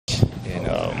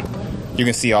you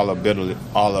can see all the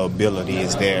ability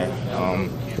is there.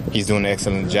 He's doing an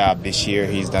excellent job this year.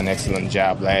 He's done an excellent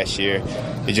job last year.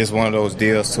 It's just one of those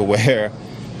deals to where,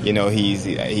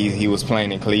 he was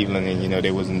playing in Cleveland and,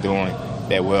 they wasn't doing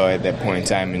that well at that point in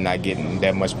time and not getting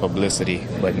that much publicity.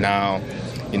 But now,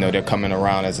 they're coming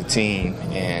around as a team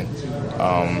and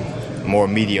more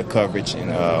media coverage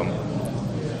and,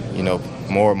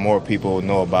 more people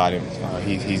know about him.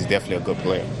 He's definitely a good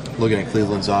player. Looking at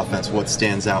Cleveland's offense, what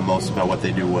stands out most about what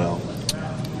they do well?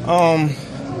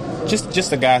 Just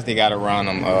the guys they got around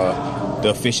them, the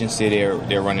efficiency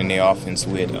they're running their offense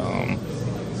with.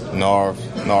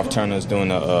 Norv Turner's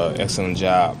doing an excellent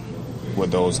job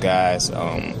with those guys,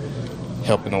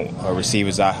 helping the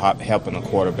receivers out, helping the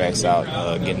quarterbacks out,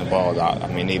 getting the ball out. I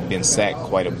mean, they've been sacked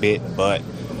quite a bit, but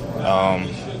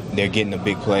they're getting the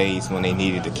big plays when they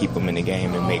needed to keep them in the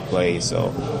game and make plays.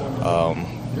 So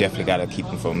definitely got to keep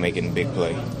them from making a big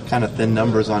play. Kind of thin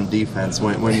numbers on defense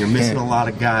when you're missing a lot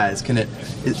of guys.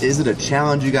 Is it a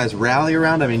challenge you guys rally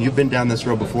around? I mean, you've been down this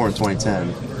road before in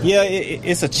 2010. Yeah,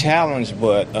 it's a challenge,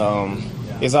 but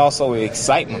it's also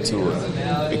excitement to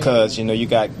it because you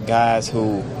got guys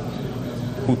who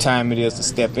time it is to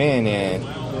step in, and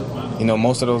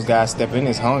most of those guys step in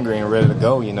is hungry and ready to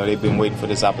go. They've been waiting for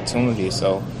this opportunity,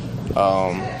 so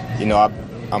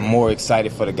I'm more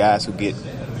excited for the guys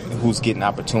who's getting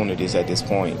opportunities at this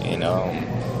point, and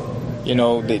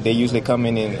they usually come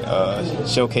in and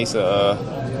showcase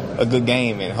a good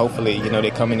game, and hopefully they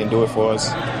come in and do it for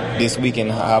us this week and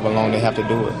however long they have to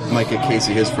do it. Might get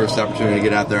Casey his first opportunity to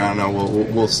get out there. I don't know.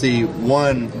 We'll see.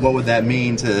 One, what would that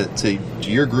mean to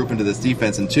your group and to this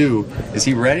defense? And two, is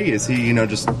he ready? Is he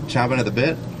just chomping at the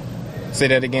bit? Say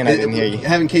that again. I didn't hear you.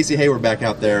 Having Casey Hayward back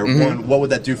out there, one, what would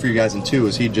that do for you guys? And two,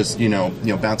 is he just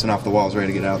bouncing off the walls,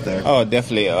 ready to get out there? Oh, it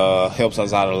definitely helps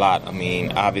us out a lot. I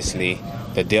mean, obviously,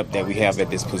 the depth that we have at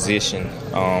this position,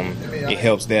 it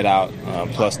helps that out.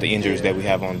 Plus the injuries that we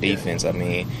have on defense. I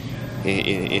mean,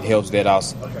 it helps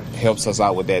us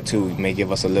out with that too. It may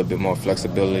give us a little bit more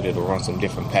flexibility to run some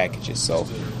different packages. So,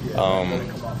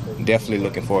 definitely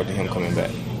looking forward to him coming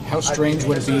back. How strange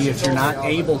would it be if you're not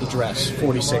able to dress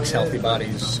 46 healthy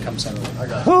bodies come Sunday?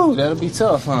 Whew, that'll be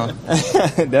tough, huh?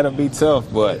 That'll be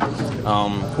tough, but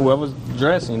whoever's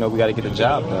dressed, we got to get the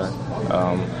job done.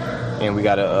 And we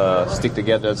got to stick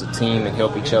together as a team and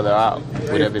help each other out,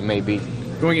 whatever it may be.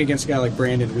 Going against a guy like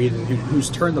Brandon Whedon,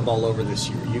 who's turned the ball over this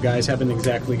year, you guys haven't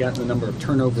exactly gotten the number of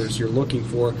turnovers you're looking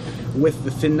for. With the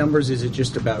thin numbers, is it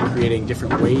just about creating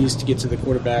different ways to get to the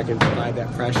quarterback and provide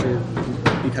that pressure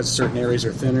because certain areas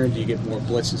are thinner? Do you get more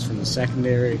blitzes from the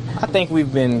secondary? I think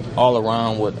we've been all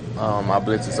around with our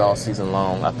blitzes all season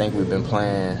long. I think we've been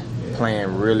playing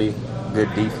really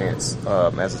good defense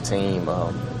as a team.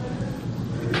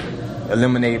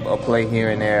 Eliminate a play here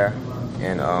and there,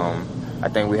 and I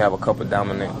think we have a couple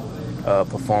dominant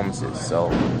performances.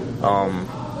 So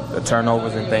the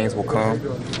turnovers and things will come.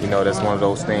 That's one of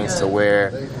those things to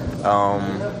where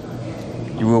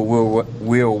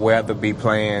we'll rather be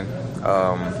playing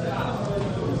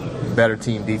better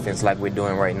team defense like we're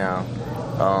doing right now.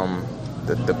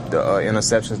 The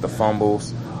interceptions, the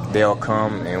fumbles, they'll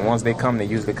come, and once they come, they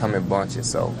usually come in bunches.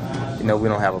 So, we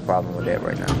don't have a problem with that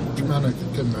right now.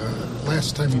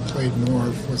 Last time you played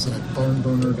North was that barn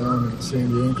burner down in San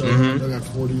Diego. Remember that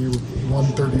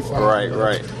 41-35?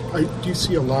 Right. Do you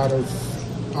see a lot of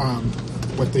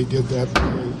what they did that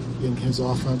day in his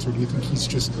offense, or do you think he's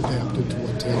just adapted to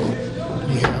what talent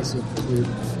he has and cleared?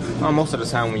 Most of the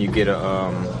time when you get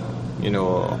a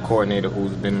coordinator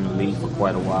who's been in the league for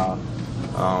quite a while,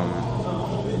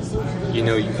 you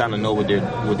kind of know what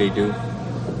they do.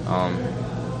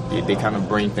 They kind of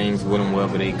bring things with them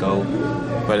wherever they go.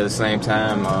 But at the same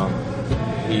time,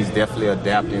 he's definitely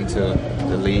adapting to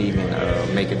the league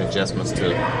and making adjustments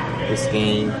to his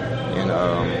scheme and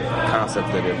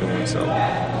concept that they're doing. So,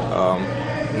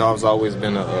 Norv's always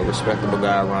been a respectable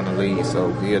guy around the league,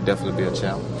 so he'll definitely be a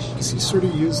challenge. Does he sort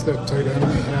of use that tight end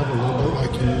they have a little bit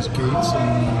like he used Gates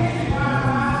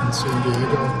in San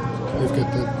Diego? They've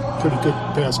got that pretty good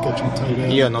pass-catching tight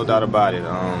end. Yeah, no doubt about it.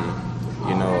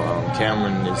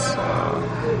 Cameron is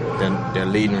their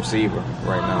leading receiver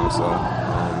right now. So,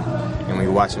 and when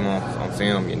you watch him on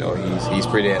film, he's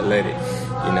pretty athletic.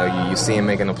 You see him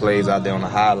making the plays out there on the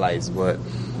highlights, but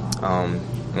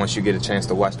once you get a chance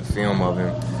to watch the film of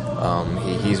him,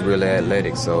 he's really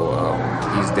athletic. So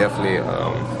he's definitely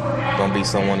going to be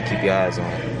someone to keep your eyes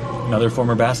on. another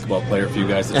former basketball player for you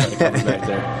guys to try to cover back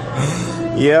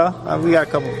there. Yeah, we got a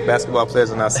couple of basketball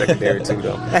players in our secondary too,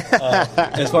 though.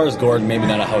 As far as Gordon, maybe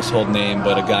not a household name,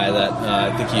 but a guy that I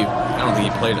don't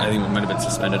think he played. I think he might have been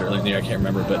suspended early in the year. I can't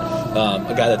remember, but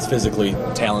a guy that's physically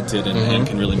talented and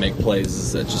can really make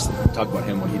plays. Just talk about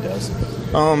him, what he does.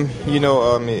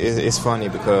 It's funny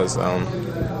because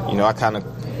I kind of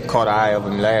caught an eye of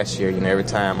him last year. Every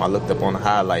time I looked up on the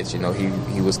highlights,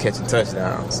 he was catching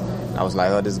touchdowns. I was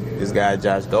like, oh, this guy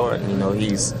Josh Gordon,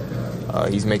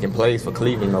 he's making plays for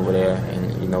Cleveland over there,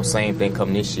 and same thing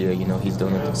come this year. He's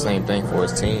doing the same thing for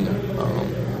his team.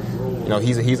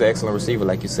 He's an excellent receiver,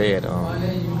 like you said.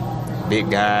 Big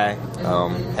guy,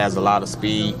 has a lot of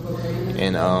speed,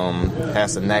 and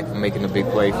has a knack for making a big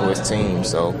play for his team.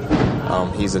 So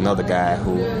he's another guy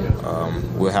who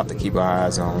we'll have to keep our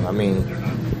eyes on. I mean,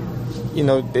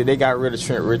 they got rid of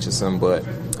Trent Richardson, but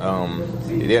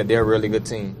they're a really good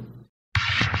team.